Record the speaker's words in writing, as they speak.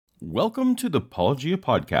Welcome to the Apologia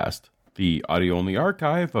Podcast, the audio-only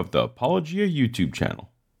archive of the Apologia YouTube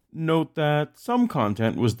channel. Note that some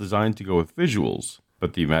content was designed to go with visuals,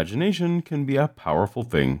 but the imagination can be a powerful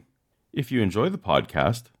thing. If you enjoy the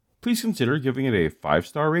podcast, please consider giving it a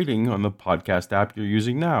 5-star rating on the podcast app you're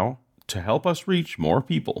using now to help us reach more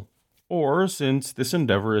people. Or, since this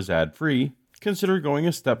endeavor is ad-free, consider going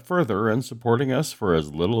a step further and supporting us for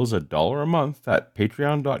as little as $1 a month at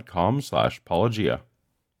patreon.com/apologia.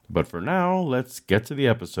 But for now, let's get to the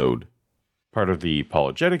episode. Part of the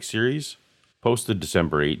Apologetic series, posted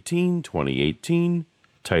December 18, 2018,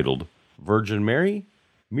 titled Virgin Mary,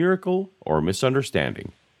 Miracle or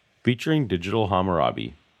Misunderstanding, featuring Digital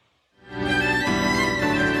Hammurabi.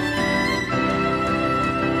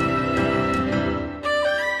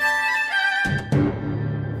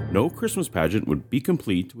 No Christmas pageant would be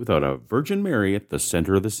complete without a Virgin Mary at the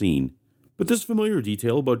center of the scene. But this familiar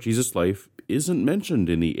detail about Jesus' life isn't mentioned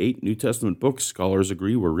in the 8 New Testament books scholars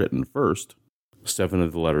agree were written first, 7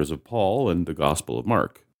 of the letters of Paul and the Gospel of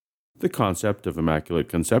Mark. The concept of Immaculate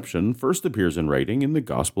Conception first appears in writing in the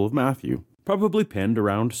Gospel of Matthew, probably penned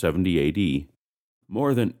around 70 AD.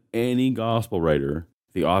 More than any Gospel writer,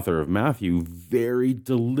 the author of Matthew very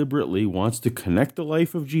deliberately wants to connect the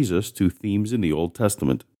life of Jesus to themes in the Old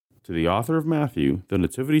Testament. To the author of Matthew, the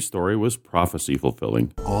nativity story was prophecy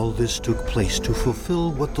fulfilling. All this took place to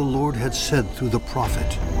fulfill what the Lord had said through the prophet.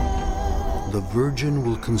 The virgin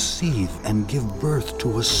will conceive and give birth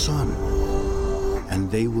to a son,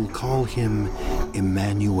 and they will call him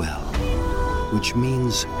Emmanuel, which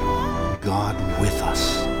means God with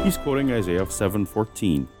us. He's quoting Isaiah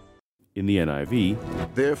 7:14. In the NIV,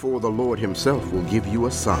 Therefore the Lord himself will give you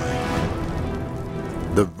a sign.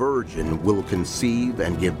 The virgin will conceive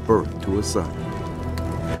and give birth to a son,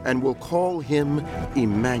 and will call him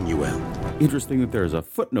Emmanuel. Interesting that there is a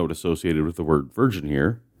footnote associated with the word virgin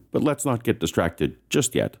here, but let's not get distracted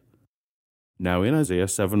just yet. Now in Isaiah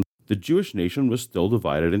 7, the Jewish nation was still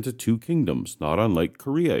divided into 2 kingdoms, not unlike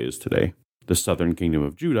Korea is today, the southern kingdom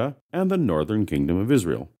of Judah and the northern kingdom of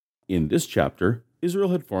Israel. In this chapter, Israel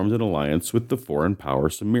had formed an alliance with the foreign power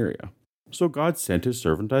Samaria. So God sent his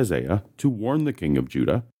servant Isaiah to warn the king of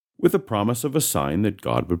Judah with a promise of a sign that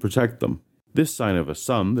God would protect them. This sign of a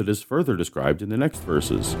son that is further described in the next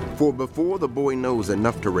verses. For before the boy knows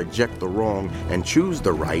enough to reject the wrong and choose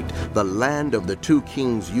the right, the land of the 2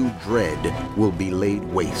 kings you dread will be laid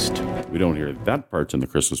waste. We don't hear that part in the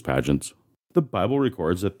Christmas pageants. The Bible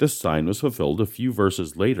records that this sign was fulfilled a few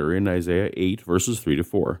verses later in Isaiah 8, verses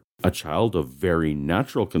 3-4. A child of very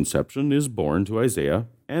natural conception is born to Isaiah,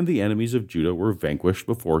 and the enemies of Judah were vanquished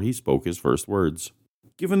before he spoke his first words.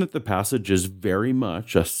 Given that the passage is very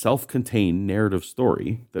much a self-contained narrative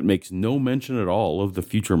story that makes no mention at all of the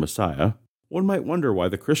future Messiah, one might wonder why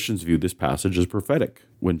the Christians view this passage as prophetic,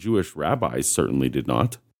 when Jewish rabbis certainly did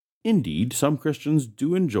not. Indeed, some Christians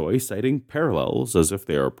do enjoy citing parallels as if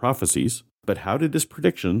they are prophecies, but how did this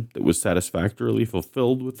prediction that was satisfactorily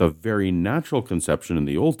fulfilled with a very natural conception in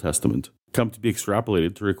the Old Testament come to be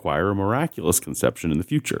extrapolated to require a miraculous conception in the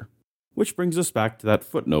future? Which brings us back to that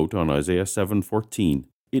footnote on Isaiah 7:14.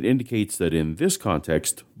 It indicates that in this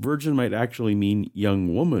context, virgin might actually mean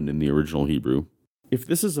young woman in the original Hebrew. If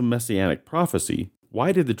this is a messianic prophecy,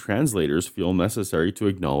 why did the translators feel necessary to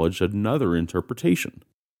acknowledge another interpretation?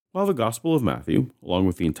 While the Gospel of Matthew, along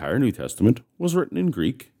with the entire New Testament, was written in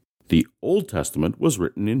Greek, the Old Testament was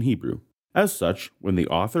written in Hebrew. As such, when the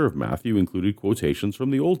author of Matthew included quotations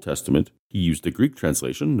from the Old Testament, he used the Greek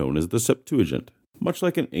translation known as the Septuagint, much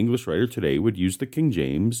like an English writer today would use the King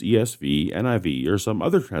James, ESV, NIV, or some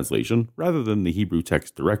other translation rather than the Hebrew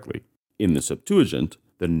text directly. In the Septuagint,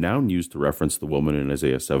 the noun used to reference the woman in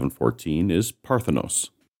Isaiah 7:14 is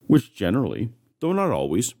parthenos, which generally, though not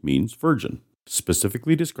always, means virgin,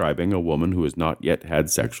 specifically describing a woman who has not yet had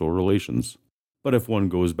sexual relations. But if one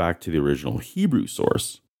goes back to the original Hebrew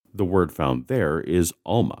source, the word found there is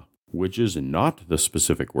alma, which is not the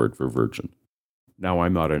specific word for virgin. Now,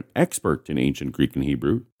 I'm not an expert in ancient Greek and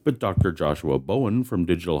Hebrew, but Dr. Joshua Bowen from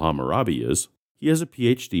Digital Hammurabi is. He has a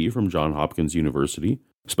PhD from Johns Hopkins University,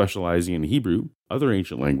 specializing in Hebrew, other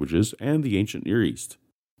ancient languages, and the ancient Near East.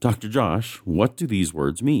 Dr. Josh, what do these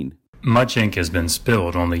words mean? Much ink has been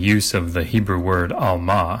spilled on the use of the Hebrew word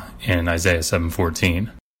alma in Isaiah 7:14.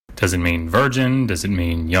 Does it mean virgin? Does it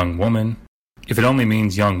mean young woman? If it only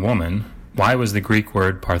means young woman, why was the Greek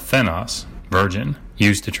word parthenos, virgin,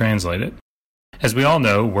 used to translate it? As we all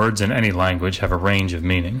know, words in any language have a range of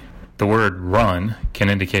meaning. The word run can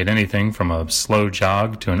indicate anything from a slow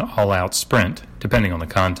jog to an all-out sprint, depending on the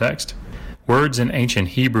context. Words in ancient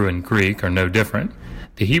Hebrew and Greek are no different.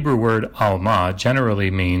 The Hebrew word alma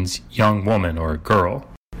generally means young woman or girl.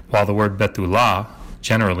 while the word Bethulah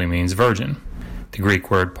generally means virgin. The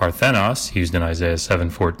Greek word parthenos, used in Isaiah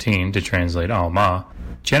 7:14 to translate Alma,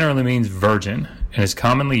 generally means virgin and is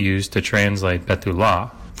commonly used to translate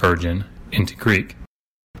Bethulah, virgin, into Greek.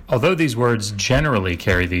 Although these words generally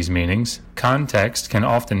carry these meanings, context can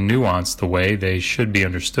often nuance the way they should be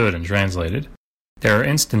understood and translated. There are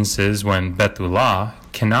instances when Bethulah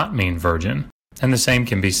cannot mean virgin, and the same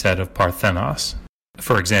can be said of parthenos.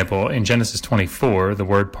 For example, in Genesis 24, the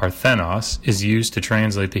word parthenos is used to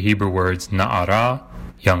translate the Hebrew words na'ara,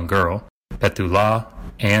 young girl, Bethulah,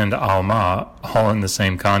 and Alma, all in the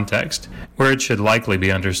same context, where it should likely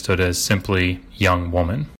be understood as simply young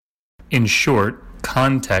woman. In short,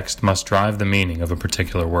 context must drive the meaning of a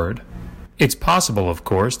particular word. It's possible, of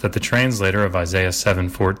course, that the translator of Isaiah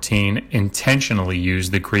 7:14 intentionally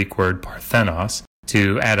used the Greek word parthenos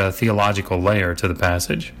to add a theological layer to the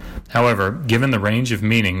passage. However, given the range of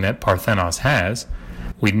meaning that parthenos has,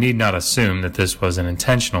 we need not assume that this was an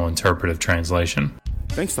intentional interpretive translation.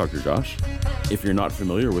 Thanks, Dr. Josh. If you're not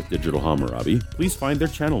familiar with Digital Hammurabi, please find their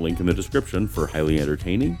channel link in the description for highly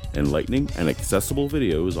entertaining, enlightening, and accessible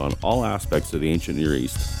videos on all aspects of the ancient Near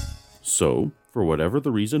East. So, for whatever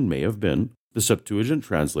the reason may have been, the Septuagint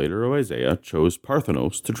translator of Isaiah chose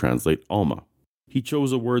Parthenos to translate Alma. He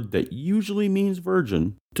chose a word that usually means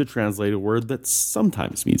virgin to translate a word that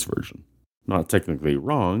sometimes means virgin. Not technically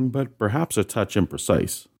wrong, but perhaps a touch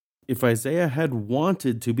imprecise. If Isaiah had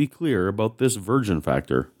wanted to be clear about this virgin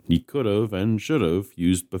factor, he could have and should have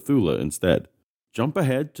used Bethulah instead. Jump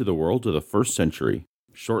ahead to the world of the 1st century,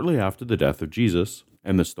 shortly after the death of Jesus,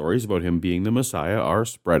 and the stories about him being the Messiah are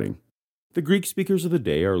spreading. The Greek speakers of the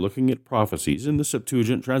day are looking at prophecies in the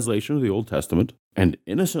Septuagint translation of the Old Testament and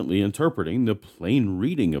innocently interpreting the plain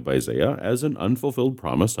reading of Isaiah as an unfulfilled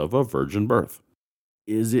promise of a virgin birth.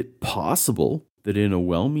 Is it possible that in a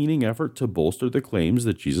well-meaning effort to bolster the claims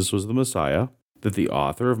that Jesus was the Messiah, that the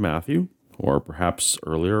author of Matthew, or perhaps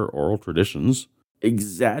earlier oral traditions,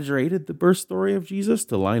 exaggerated the birth story of Jesus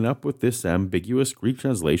to line up with this ambiguous Greek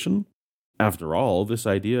translation? After all, this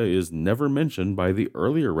idea is never mentioned by the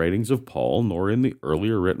earlier writings of Paul nor in the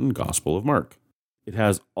earlier written Gospel of Mark. It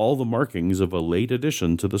has all the markings of a late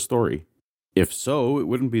addition to the story. If so, it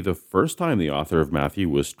wouldn't be the first time the author of Matthew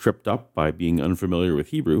was tripped up by being unfamiliar with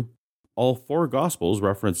Hebrew. All 4 Gospels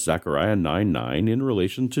reference Zechariah 9:9 in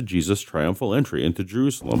relation to Jesus' triumphal entry into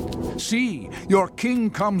Jerusalem. See, your king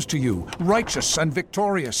comes to you, righteous and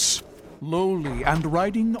victorious, lowly and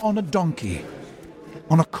riding on a donkey,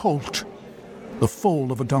 on a colt, the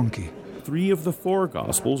foal of a donkey. 3 of the 4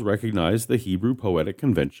 Gospels recognize the Hebrew poetic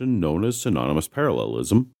convention known as synonymous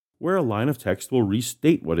parallelism, where a line of text will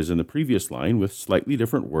restate what is in the previous line with slightly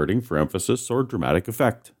different wording for emphasis or dramatic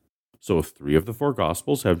effect. So 3 of the 4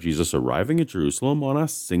 Gospels have Jesus arriving at Jerusalem on a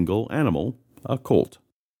single animal, a colt.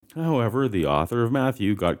 However, the author of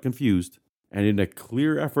Matthew got confused, and in a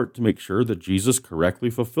clear effort to make sure that Jesus correctly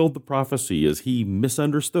fulfilled the prophecy as he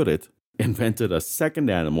misunderstood it, invented a second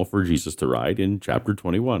animal for Jesus to ride in chapter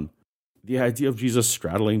 21. The idea of Jesus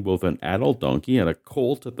straddling both an adult donkey and a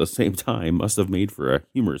colt at the same time must have made for a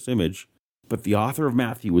humorous image, but the author of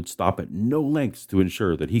Matthew would stop at no lengths to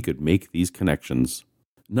ensure that he could make these connections.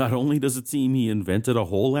 Not only does it seem he invented a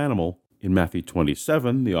whole animal, in Matthew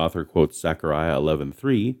 27, the author quotes Zechariah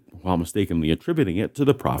 11:3, while mistakenly attributing it to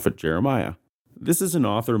the prophet Jeremiah. This is an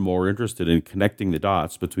author more interested in connecting the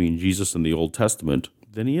dots between Jesus and the Old Testament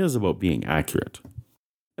than he is about being accurate.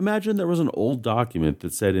 Imagine there was an old document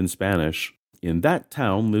that said in Spanish, "In that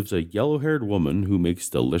town lives a yellow-haired woman who makes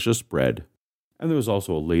delicious bread." And there was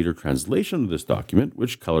also a later translation of this document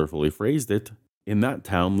which colorfully phrased it, "In that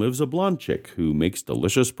town lives a blonde chick who makes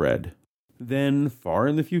delicious bread." Then, far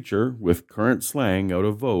in the future, with current slang out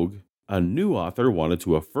of vogue, a new author wanted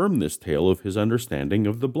to affirm this tale of his understanding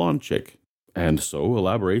of the blonde chick, and so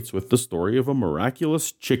elaborates with the story of a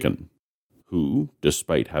miraculous chicken, who,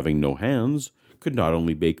 despite having no hands, could not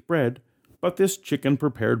only bake bread, but this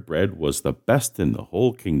chicken-prepared bread was the best in the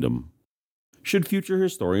whole kingdom. Should future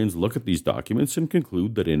historians look at these documents and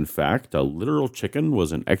conclude that in fact a literal chicken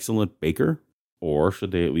was an excellent baker? Or should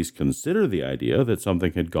they at least consider the idea that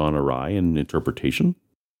something had gone awry in interpretation?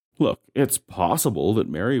 Look, it's possible that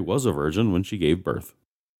Mary was a virgin when she gave birth.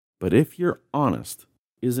 But if you're honest,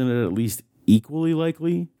 isn't it at least equally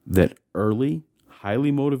likely that early,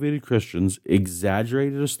 highly motivated Christians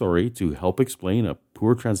exaggerated a story to help explain a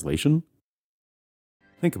poor translation?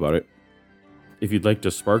 Think about it. If you'd like to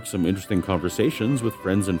spark some interesting conversations with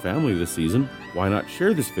friends and family this season, why not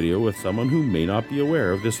share this video with someone who may not be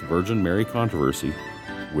aware of this Virgin Mary controversy?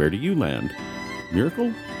 Where do you land?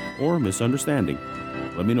 Miracle or misunderstanding?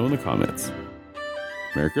 Let me know in the comments.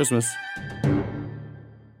 Merry Christmas.